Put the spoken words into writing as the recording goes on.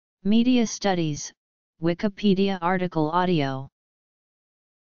Media Studies, Wikipedia article audio.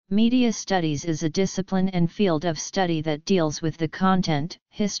 Media studies is a discipline and field of study that deals with the content,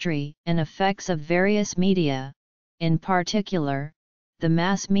 history, and effects of various media, in particular, the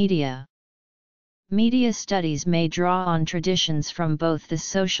mass media. Media studies may draw on traditions from both the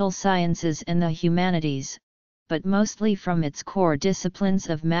social sciences and the humanities, but mostly from its core disciplines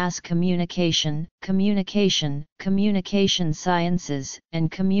of mass communication, communication sciences,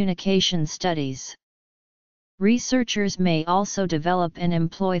 and communication studies. Researchers may also develop and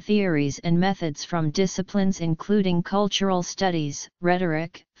employ theories and methods from disciplines including cultural studies,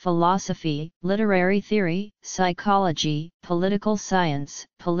 rhetoric, philosophy, literary theory, psychology, political science,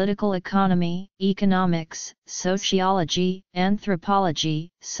 political economy, economics, sociology, anthropology,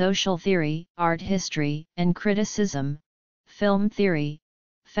 social theory, art history, and criticism, film theory,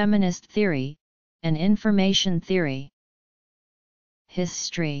 feminist theory, and information theory.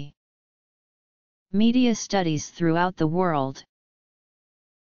 History. Media studies throughout the world.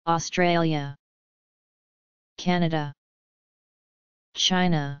 Australia, Canada,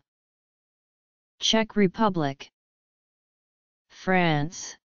 China, Czech Republic,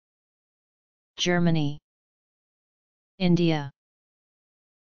 France, Germany, India,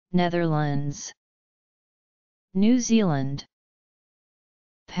 Netherlands, New Zealand,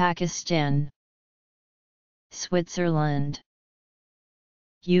 Pakistan, Switzerland,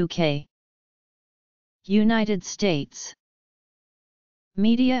 UK, United States.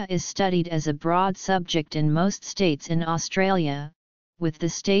 Media is studied as a broad subject in most states in Australia, with the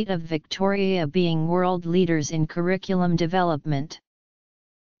state of Victoria being world leaders in curriculum development.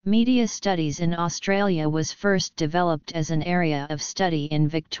 Media studies in Australia was first developed as an area of study in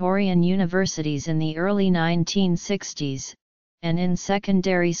Victorian universities in the early 1960s, and in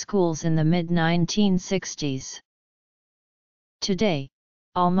secondary schools in the mid-1960s. Today,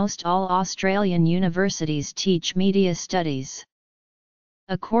 almost all Australian universities teach media studies.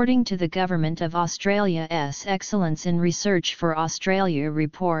 According to the Government of Australia's Excellence in Research for Australia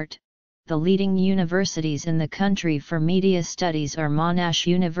report, the leading universities in the country for media studies are Monash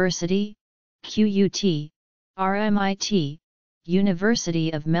University, QUT, RMIT,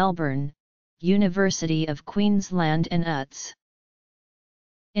 University of Melbourne, University of Queensland and UTS.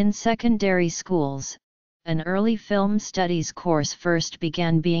 In secondary schools, an early film studies course first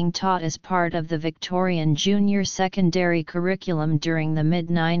began being taught as part of the Victorian junior secondary curriculum during the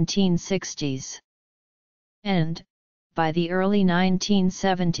mid-1960s. And, by the early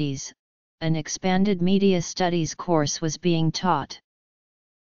 1970s, an expanded media studies course was being taught.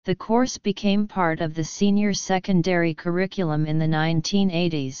 The course became part of the senior secondary curriculum in the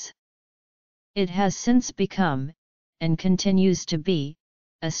 1980s. It has since become, and continues to be,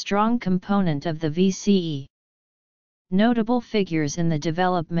 a strong component of the VCE. Notable figures in the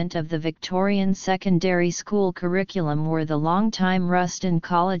development of the Victorian secondary school curriculum were the long-time Ruston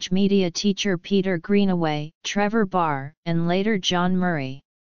College media teacher Peter Greenaway, Trevor Barr, and later John Murray.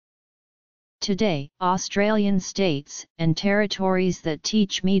 Today, Australian states and territories that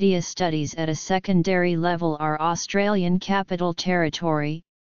teach media studies at a secondary level are Australian Capital Territory,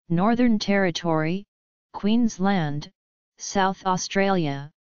 Northern Territory, Queensland, South Australia,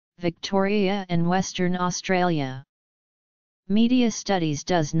 Victoria and Western Australia. Media studies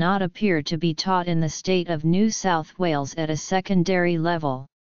does not appear to be taught in the state of New South Wales at a secondary level.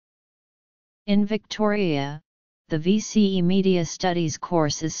 In Victoria, the VCE Media Studies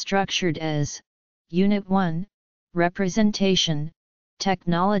course is structured as Unit 1, Representation,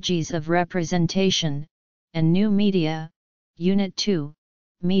 Technologies of Representation, and New Media, Unit 2,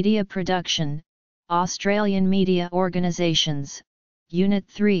 Media Production, Australian Media Organisations, Unit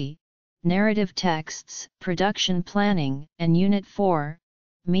 3, Narrative Texts, Production Planning, and Unit 4,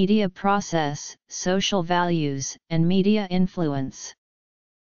 Media Process, Social Values, and Media Influence.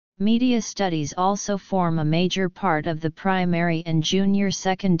 Media studies also form a major part of the primary and junior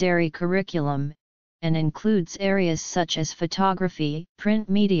secondary curriculum, and includes areas such as photography, print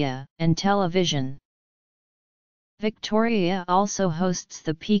media, and television. Victoria also hosts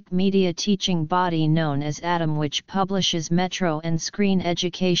the peak media teaching body known as ATOM, which publishes Metro and Screen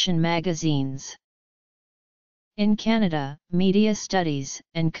Education magazines. In Canada, media studies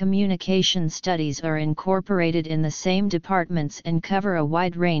and communication studies are incorporated in the same departments and cover a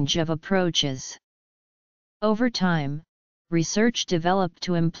wide range of approaches. Over time, research developed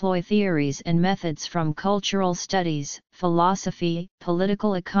to employ theories and methods from cultural studies, philosophy,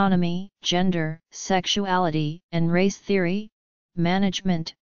 political economy, gender, sexuality, and race theory,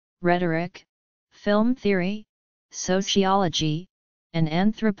 management, rhetoric, film theory, sociology, and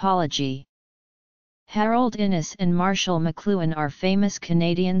anthropology. Harold Innis and Marshall McLuhan are famous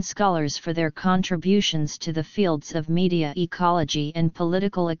Canadian scholars for their contributions to the fields of media ecology and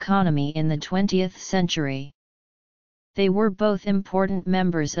political economy in the 20th century. They were both important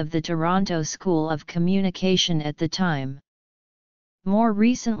members of the Toronto School of Communication at the time. More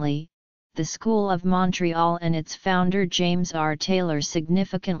recently, the School of Montreal and its founder James R. Taylor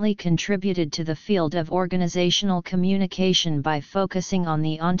significantly contributed to the field of organizational communication by focusing on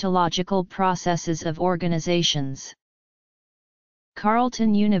the ontological processes of organizations.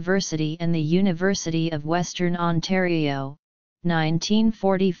 Carleton University and the University of Western Ontario,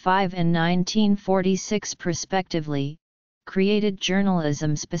 1945 and 1946 respectively, created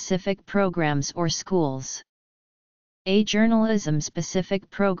journalism-specific programs or schools. A journalism-specific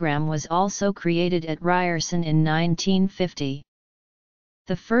program was also created at Ryerson in 1950.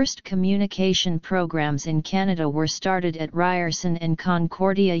 The first communication programs in Canada were started at Ryerson and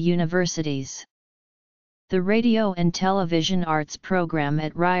Concordia universities. The radio and television arts program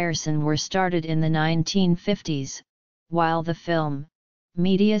at Ryerson were started in the 1950s, while the film,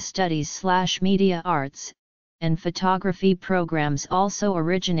 media studies/media arts, and photography programs also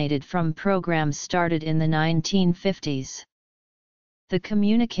originated from programs started in the 1950s. The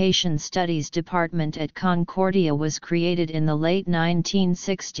Communication Studies Department at Concordia was created in the late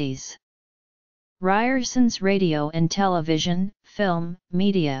 1960s. Ryerson's radio and television, film,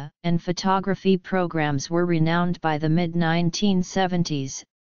 media, and photography programs were renowned by the mid-1970s,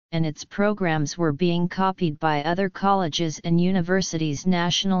 and its programs were being copied by other colleges and universities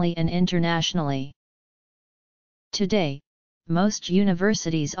nationally and internationally. Today, most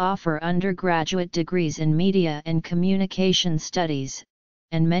universities offer undergraduate degrees in media and communication studies,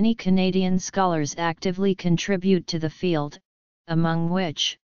 and many Canadian scholars actively contribute to the field, among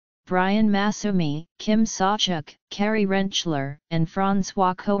which, Brian Masumi, Kim Sawchuk, Carrie Rentschler, and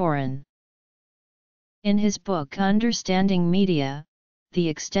François Cohorin. In his book Understanding Media, The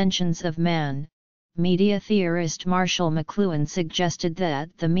Extensions of Man, media theorist Marshall McLuhan suggested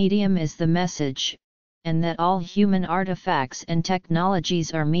that the medium is the message, and that all human artifacts and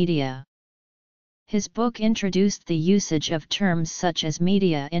technologies are media. His book introduced the usage of terms such as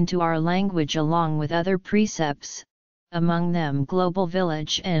media into our language along with other precepts, among them global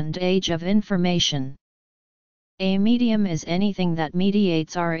village and age of information. A medium is anything that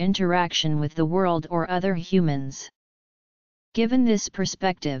mediates our interaction with the world or other humans. Given this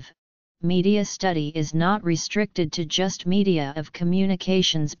perspective, media study is not restricted to just media of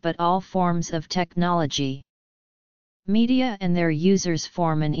communications but all forms of technology. Media and their users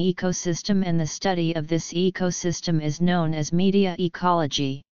form an ecosystem, and the study of this ecosystem is known as media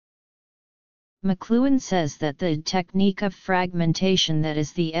ecology. McLuhan says that the technique of fragmentation that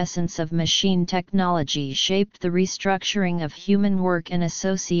is the essence of machine technology shaped the restructuring of human work and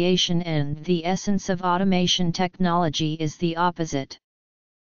association, and the essence of automation technology is the opposite.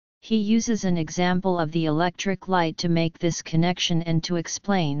 He uses an example of the electric light to make this connection and to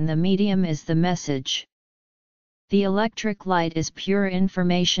explain the medium is the message. The electric light is pure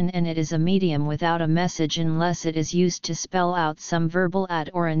information, and it is a medium without a message unless it is used to spell out some verbal ad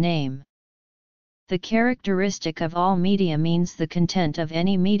or a name. The characteristic of all media means the content of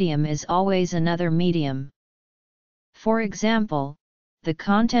any medium is always another medium. For example, the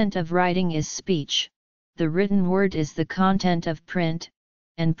content of writing is speech, the written word is the content of print,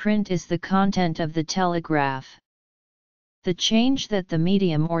 and print is the content of the telegraph. The change that the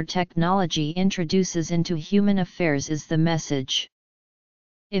medium or technology introduces into human affairs is the message.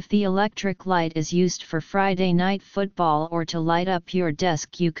 If the electric light is used for Friday night football or to light up your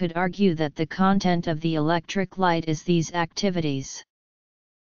desk, you could argue that the content of the electric light is these activities.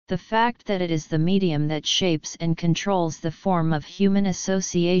 The fact that it is the medium that shapes and controls the form of human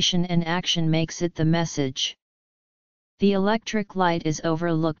association and action makes it the message. The electric light is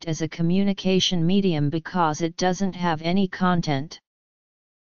overlooked as a communication medium because it doesn't have any content.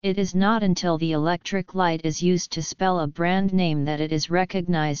 It is not until the electric light is used to spell a brand name that it is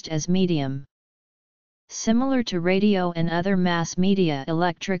recognized as medium. Similar to radio and other mass media,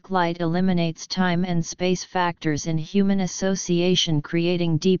 electric light eliminates time and space factors in human association,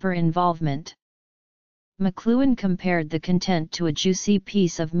 creating deeper involvement. McLuhan compared the content to a juicy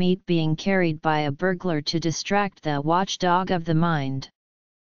piece of meat being carried by a burglar to distract the watchdog of the mind.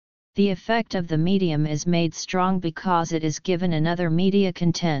 The effect of the medium is made strong because it is given another media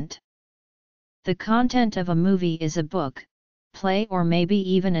content. The content of a movie is a book, play, or maybe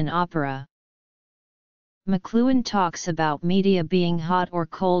even an opera. McLuhan talks about media being hot or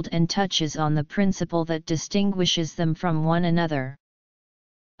cold and touches on the principle that distinguishes them from one another.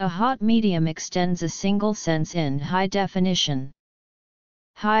 A hot medium extends a single sense in high definition.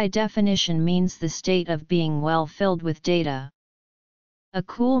 High definition means the state of being well filled with data. A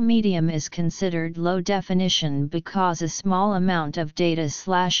cool medium is considered low definition because a small amount of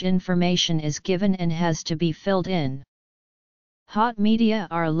data/information is given and has to be filled in. Hot media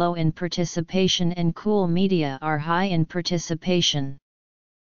are low in participation and cool media are high in participation.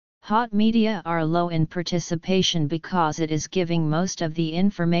 Hot media are low in participation because it is giving most of the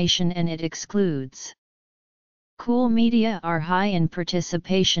information and it excludes. Cool media are high in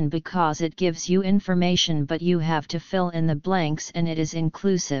participation because it gives you information but you have to fill in the blanks and it is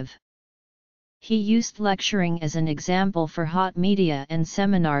inclusive. He used lecturing as an example for hot media and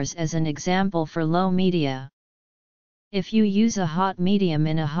seminars as an example for low media. If you use a hot medium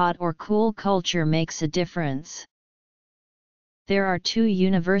in a hot or cool culture makes a difference. There are 2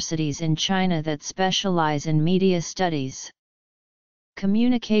 universities in China that specialize in media studies.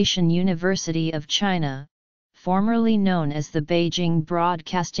 Communication University of China, formerly known as the Beijing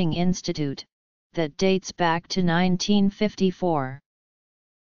Broadcasting Institute, that dates back to 1954.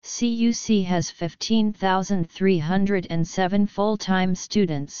 CUC has 15,307 full-time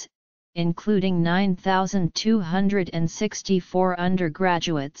students, including 9,264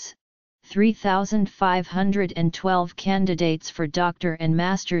 undergraduates, 3,512 candidates for doctor and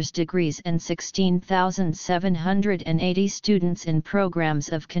master's degrees and 16,780 students in programs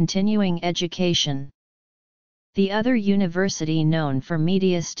of continuing education. The other university known for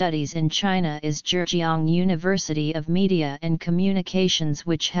media studies in China is Zhejiang University of Media and Communications,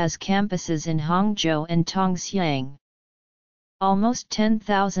 which has campuses in Hangzhou and Tongxiang. Almost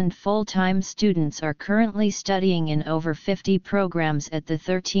 10,000 full-time students are currently studying in over 50 programs at the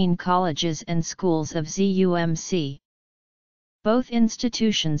 13 colleges and schools of ZUMC. Both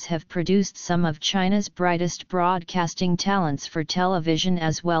institutions have produced some of China's brightest broadcasting talents for television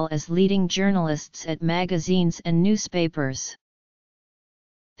as well as leading journalists at magazines and newspapers.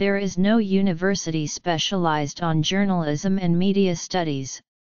 There is no university specialized on journalism and media studies,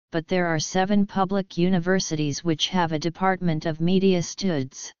 but there are 7 public universities which have a department of media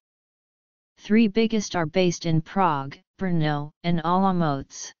studies. 3 biggest are based in Prague, Brno, and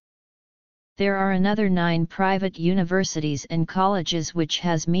Olomouc. There are another 9 private universities and colleges which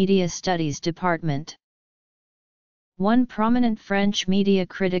has media studies department. One prominent French media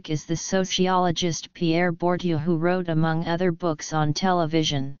critic is the sociologist Pierre Bourdieu, who wrote among other books on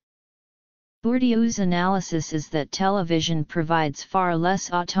television. Bourdieu's analysis is that television provides far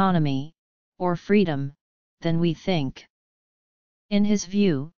less autonomy, or freedom, than we think. In his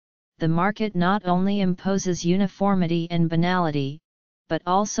view, the market not only imposes uniformity and banality, but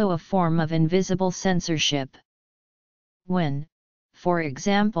also a form of invisible censorship. When, for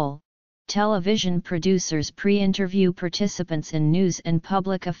example, television producers pre-interview participants in news and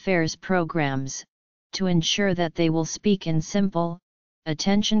public affairs programs, to ensure that they will speak in simple,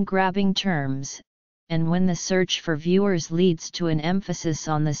 attention-grabbing terms, and when the search for viewers leads to an emphasis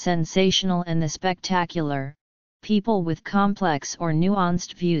on the sensational and the spectacular, people with complex or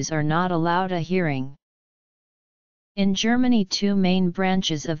nuanced views are not allowed a hearing. In Germany, 2 main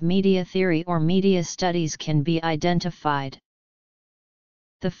branches of media theory or media studies can be identified.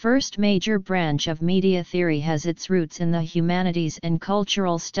 The first major branch of media theory has its roots in the humanities and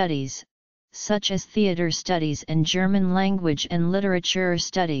cultural studies, such as theater studies and German language and literature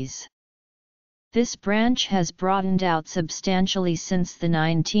studies. This branch has broadened out substantially since the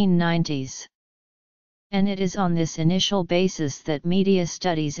 1990s. And it is on this initial basis that media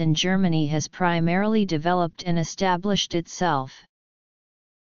studies in Germany has primarily developed and established itself.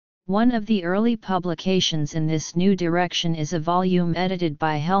 One of the early publications in this new direction is a volume edited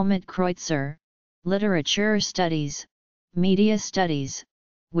by Helmut Kreutzer, Literature Studies, Media Studies,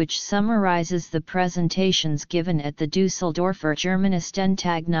 which summarizes the presentations given at the Düsseldorfer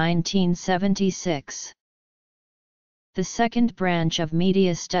Germanistentag 1976. The second branch of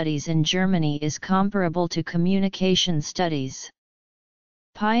media studies in Germany is comparable to communication studies.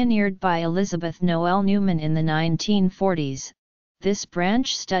 Pioneered by Elizabeth Noel Newman in the 1940s, this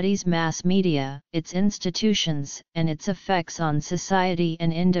branch studies mass media, its institutions, and its effects on society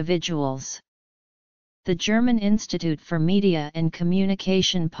and individuals. The German Institute for Media and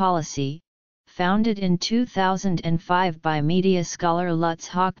Communication Policy, founded in 2005 by media scholar Lutz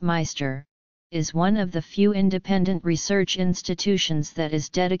Hochmeister, is one of the few independent research institutions that is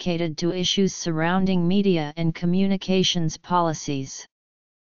dedicated to issues surrounding media and communications policies.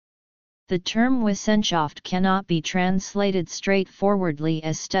 The term Wissenschaft cannot be translated straightforwardly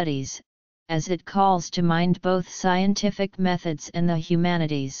as studies, as it calls to mind both scientific methods and the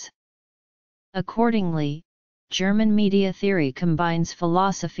humanities. Accordingly, German media theory combines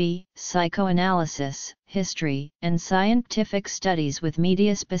philosophy, psychoanalysis, history, and scientific studies with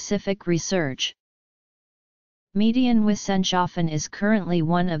media-specific research. Medienwissenschaften is currently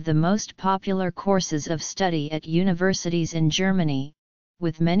one of the most popular courses of study at universities in Germany,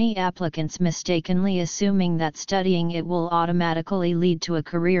 with many applicants mistakenly assuming that studying it will automatically lead to a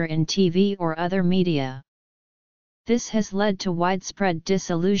career in TV or other media. This has led to widespread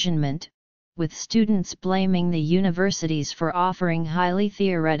disillusionment, with students blaming the universities for offering highly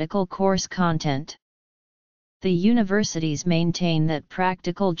theoretical course content. The universities maintain that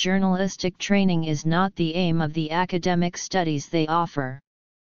practical journalistic training is not the aim of the academic studies they offer.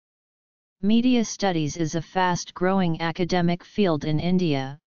 Media studies is a fast-growing academic field in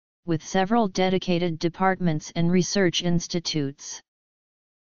India, with several dedicated departments and research institutes.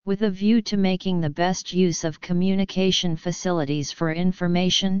 With a view to making the best use of communication facilities for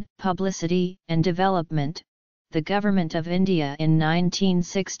information, publicity, and development, the Government of India in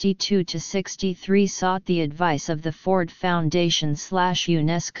 1962–63 sought the advice of the Ford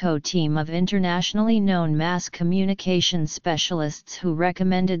Foundation/UNESCO team of internationally known mass communication specialists who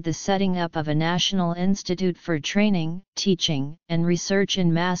recommended the setting up of a National Institute for Training, Teaching, and Research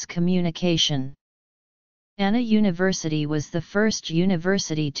in Mass Communication. Anna University was the first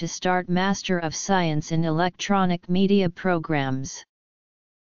university to start Master of Science in Electronic Media programs.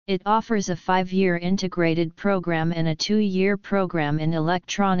 It offers a 5-year integrated program and a 2-year program in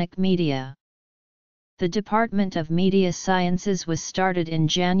electronic media. The Department of Media Sciences was started in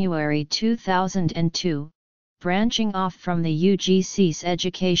January 2002, branching off from the UGC's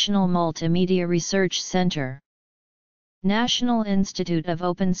Educational Multimedia Research Center. National Institute of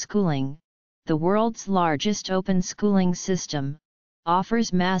Open Schooling, the world's largest open schooling system,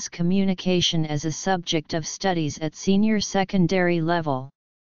 offers mass communication as a subject of studies at senior secondary level.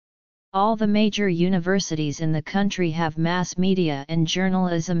 All the major universities in the country have mass media and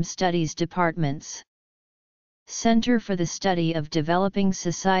journalism studies departments. Center for the Study of Developing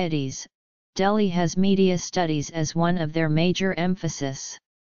Societies, Delhi has media studies as one of their major emphasis.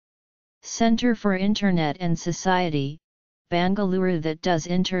 Center for Internet and Society, Bangalore, that does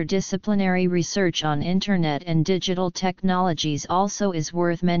interdisciplinary research on Internet and digital technologies, also is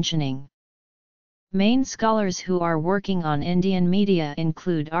worth mentioning. Main scholars who are working on Indian media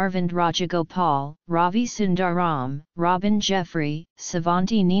include Arvind Rajagopal, Ravi Sundaram, Robin Jeffrey,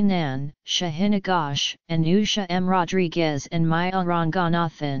 Savanti Ninan, Shahina Ghosh, and Usha M. Rodriguez and Maya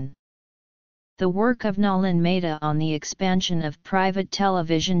Ranganathan. The work of Nalin Mehta on the expansion of private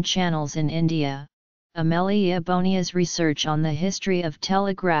television channels in India, Amelia Bonia's research on the history of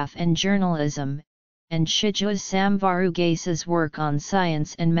telegraph and journalism, and Shijuz Samvarugase's work on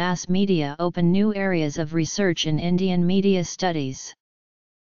science and mass media open new areas of research in Indian media studies.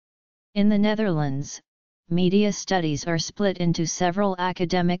 In the Netherlands, media studies are split into several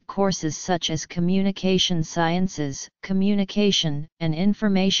academic courses such as communication sciences, communication and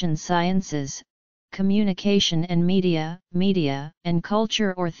information sciences, communication and media, media and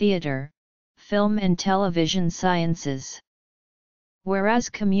culture or theatre, film and television sciences. Whereas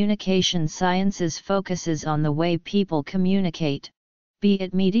communication sciences focuses on the way people communicate, be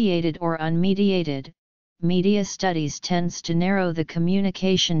it mediated or unmediated, media studies tends to narrow the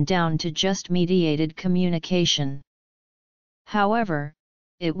communication down to just mediated communication. However,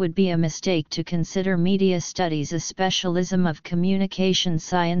 it would be a mistake to consider media studies a specialism of communication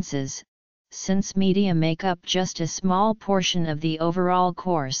sciences, since media make up just a small portion of the overall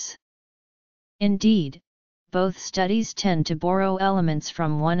course. Indeed, both studies tend to borrow elements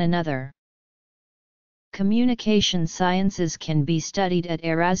from one another. Communication sciences can be studied at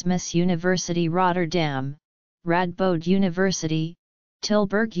Erasmus University Rotterdam, Radboud University,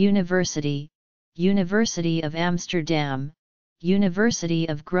 Tilburg University, University of Amsterdam, University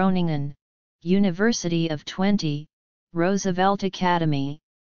of Groningen, University of Twente, Roosevelt Academy,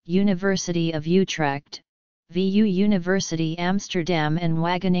 University of Utrecht, VU University Amsterdam and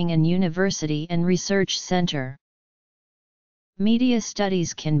Wageningen University and Research Center. Media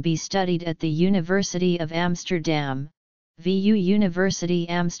studies can be studied at the University of Amsterdam, VU University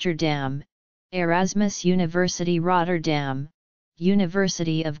Amsterdam, Erasmus University Rotterdam,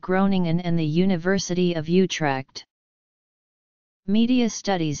 University of Groningen and the University of Utrecht. Media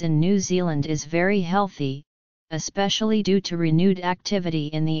studies in New Zealand is very healthy, especially due to renewed activity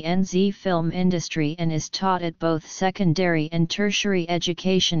in the NZ film industry, and is taught at both secondary and tertiary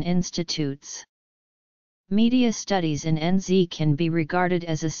education institutes. Media studies in NZ can be regarded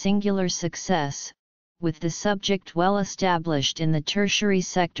as a singular success, with the subject well established in the tertiary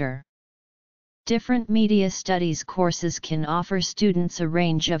sector. Different media studies courses can offer students a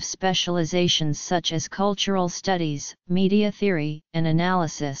range of specializations such as cultural studies, media theory and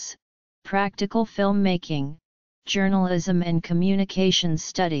analysis, practical filmmaking, journalism and communications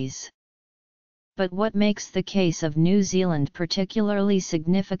studies. But what makes the case of New Zealand particularly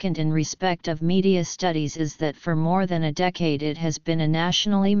significant in respect of media studies is that for more than a decade it has been a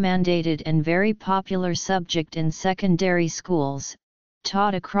nationally mandated and very popular subject in secondary schools,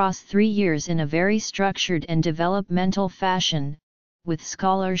 taught across 3 years in a very structured and developmental fashion, with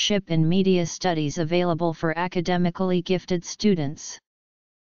scholarship in media studies available for academically gifted students.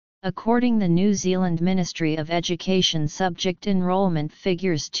 According to the New Zealand Ministry of Education subject enrolment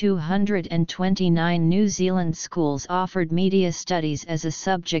figures, 229 New Zealand schools offered media studies as a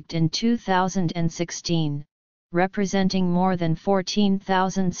subject in 2016, representing more than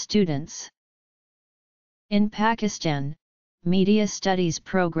 14,000 students. In Pakistan, media studies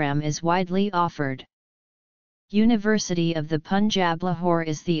program is widely offered. University of the Punjab Lahore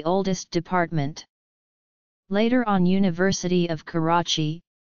is the oldest department. Later on, University of Karachi,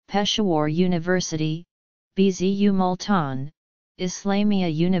 Peshawar University, BZU Multan, Islamia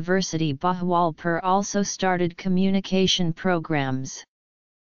University Bahawalpur also started communication programs.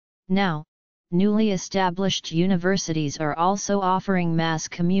 Now, newly established universities are also offering mass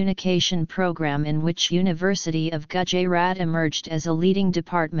communication program, in which University of Gujarat emerged as a leading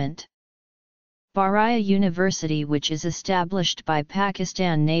department. Baria University, which is established by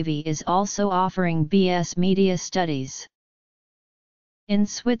Pakistan Navy, is also offering BS Media Studies. In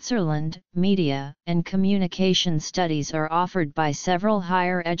Switzerland, media and communication studies are offered by several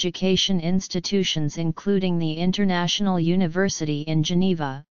higher education institutions, including the International University in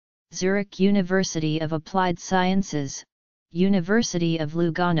Geneva, Zurich University of Applied Sciences, University of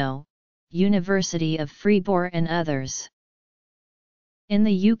Lugano, University of Fribourg and others. In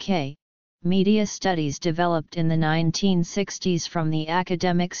the UK, media studies developed in the 1960s from the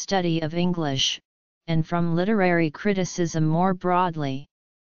academic study of English, and from literary criticism more broadly.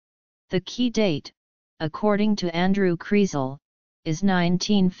 The key date, according to Andrew Kreisel, is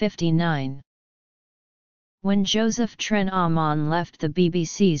 1959. When Joseph Trenaumann left the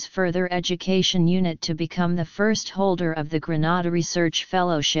BBC's Further Education Unit to become the first holder of the Granada Research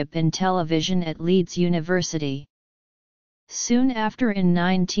Fellowship in Television at Leeds University. Soon after, in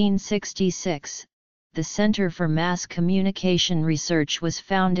 1966, the Centre for Mass Communication Research was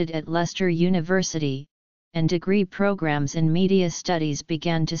founded at Leicester University, and degree programs in media studies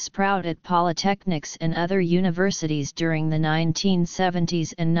began to sprout at polytechnics and other universities during the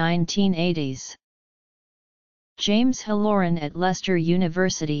 1970s and 1980s. James Halloran at Leicester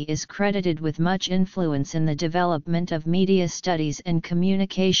University is credited with much influence in the development of media studies and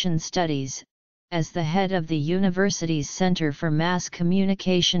communication studies, as the head of the university's Centre for Mass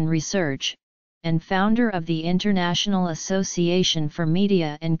Communication Research, and founder of the International Association for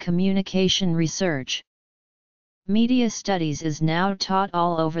Media and Communication Research. Media studies is now taught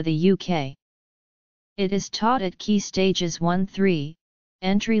all over the UK. It is taught at key stages 1-3,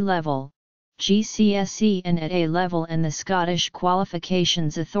 entry level, GCSE and at A level, and the Scottish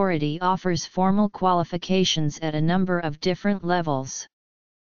Qualifications Authority offers formal qualifications at a number of different levels.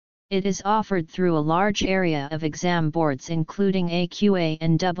 It is offered through a large area of exam boards including AQA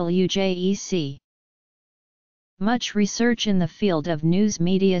and WJEC. Much research in the field of news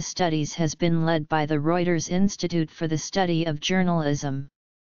media studies has been led by the Reuters Institute for the Study of Journalism.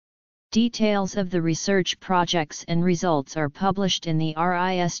 Details of the research projects and results are published in the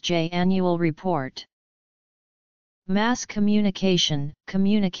RISJ Annual Report. Mass communication,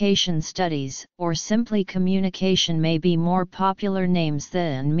 communication studies, or simply communication may be more popular names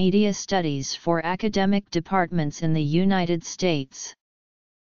than media studies for academic departments in the United States.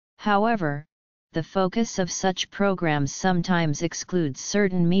 However, the focus of such programs sometimes excludes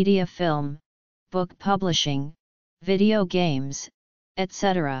certain media, film, book publishing, video games,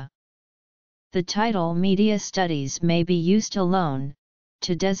 etc. The title media studies may be used alone,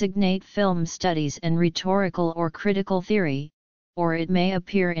 to designate film studies and rhetorical or critical theory, or it may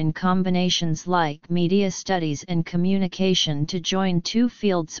appear in combinations like media studies and communication to join two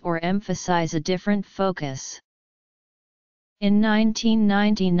fields or emphasize a different focus. In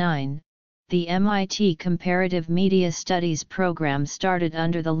 1999, the MIT Comparative Media Studies program started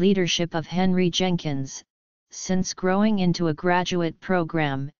under the leadership of Henry Jenkins, since growing into a graduate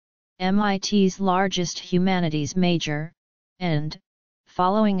program, MIT's largest humanities major, and,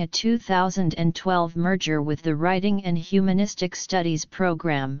 following a 2012 merger with the Writing and Humanistic Studies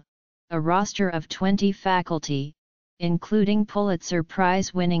program, a roster of 20 faculty, including Pulitzer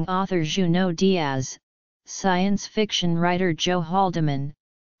Prize-winning author Junot Diaz, science fiction writer Joe Haldeman,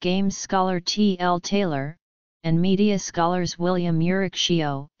 games scholar T. L. Taylor, and media scholars William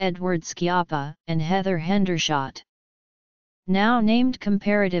Uricchio, Edward Schiappa, and Heather Hendershot. Now named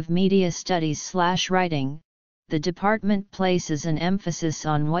Comparative Media Studies/Writing, the department places an emphasis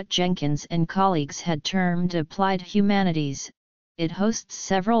on what Jenkins and colleagues had termed applied humanities. It hosts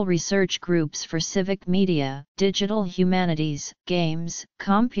several research groups for civic media, digital humanities, games,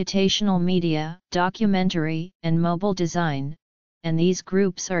 computational media, documentary, and mobile design, and these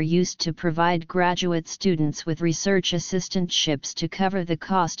groups are used to provide graduate students with research assistantships to cover the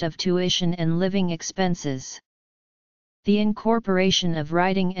cost of tuition and living expenses. The incorporation of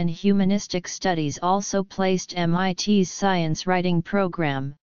writing and humanistic studies also placed MIT's science writing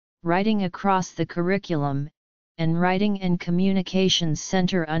program, Writing Across the Curriculum, and Writing and Communications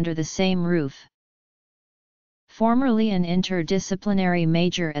Center under the same roof. Formerly an interdisciplinary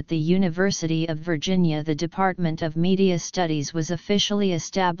major at the University of Virginia, the Department of Media Studies was officially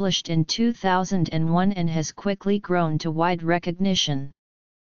established in 2001 and has quickly grown to wide recognition.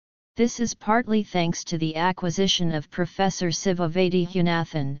 This is partly thanks to the acquisition of Professor Sivavedi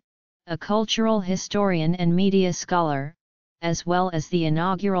Hunathan, a cultural historian and media scholar, as well as the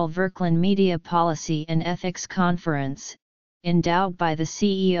inaugural Verklen Media Policy and Ethics Conference, endowed by the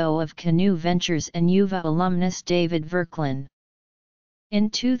CEO of Canoe Ventures and UVA alumnus David Verklen. In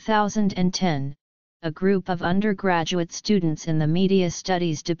 2010, a group of undergraduate students in the Media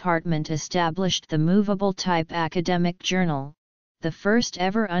Studies Department established the Movable Type Academic Journal, the first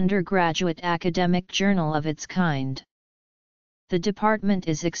ever undergraduate academic journal of its kind. The department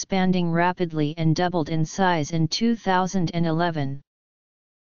is expanding rapidly and doubled in size in 2011.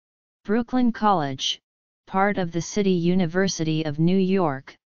 Brooklyn College, part of the City University of New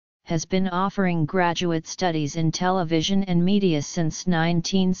York, has been offering graduate studies in television and media since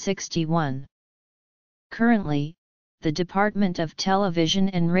 1961. Currently, the Department of Television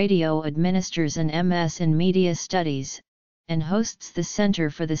and Radio administers an MS in Media Studies, and hosts the Center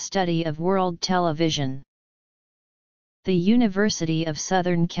for the Study of World Television. The University of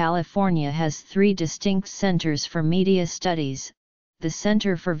Southern California has three distinct centers for media studies: the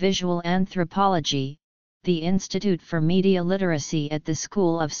Center for Visual Anthropology, the Institute for Media Literacy at the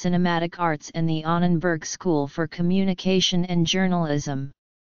School of Cinematic Arts, and the Annenberg School for Communication and Journalism.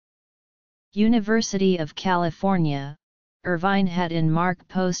 University of California, Irvine had in Mark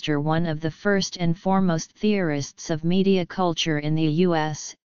Poster one of the first and foremost theorists of media culture in the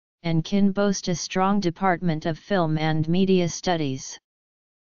U.S., and can boast a strong department of film and media studies.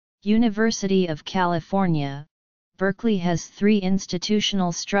 University of California, Berkeley has three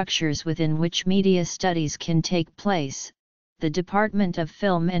institutional structures within which media studies can take place: the Department of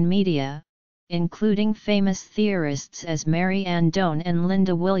Film and Media, including famous theorists as Mary Ann Doan and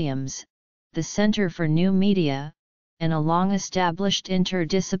Linda Williams, the Center for New Media, and a long-established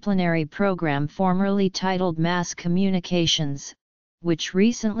interdisciplinary program formerly titled Mass Communications, which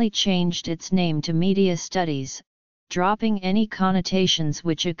recently changed its name to Media Studies, dropping any connotations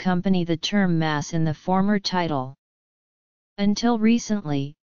which accompany the term mass in the former title. Until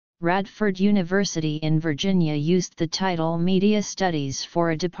recently, Radford University in Virginia used the title Media Studies for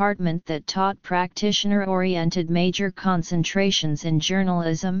a department that taught practitioner-oriented major concentrations in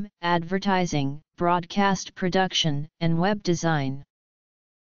journalism, advertising, broadcast production, and web design.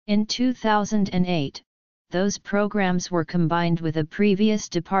 In 2008, those programs were combined with a previous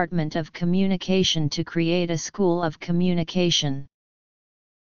Department of Communication to create a School of Communication.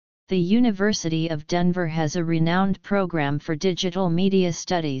 The University of Denver has a renowned program for digital media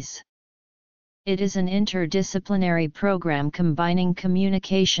studies. It is an interdisciplinary program combining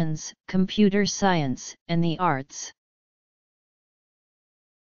communications, computer science, and the arts.